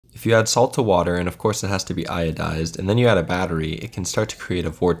If you add salt to water, and of course it has to be iodized, and then you add a battery, it can start to create a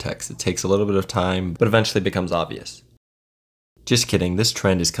vortex. It takes a little bit of time, but eventually becomes obvious. Just kidding, this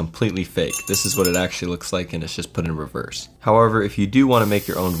trend is completely fake. This is what it actually looks like, and it's just put in reverse. However, if you do want to make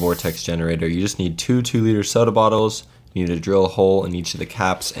your own vortex generator, you just need two 2-liter soda bottles. You need to drill a hole in each of the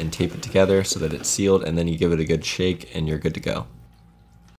caps and tape it together so that it's sealed, and then you give it a good shake and you're good to go.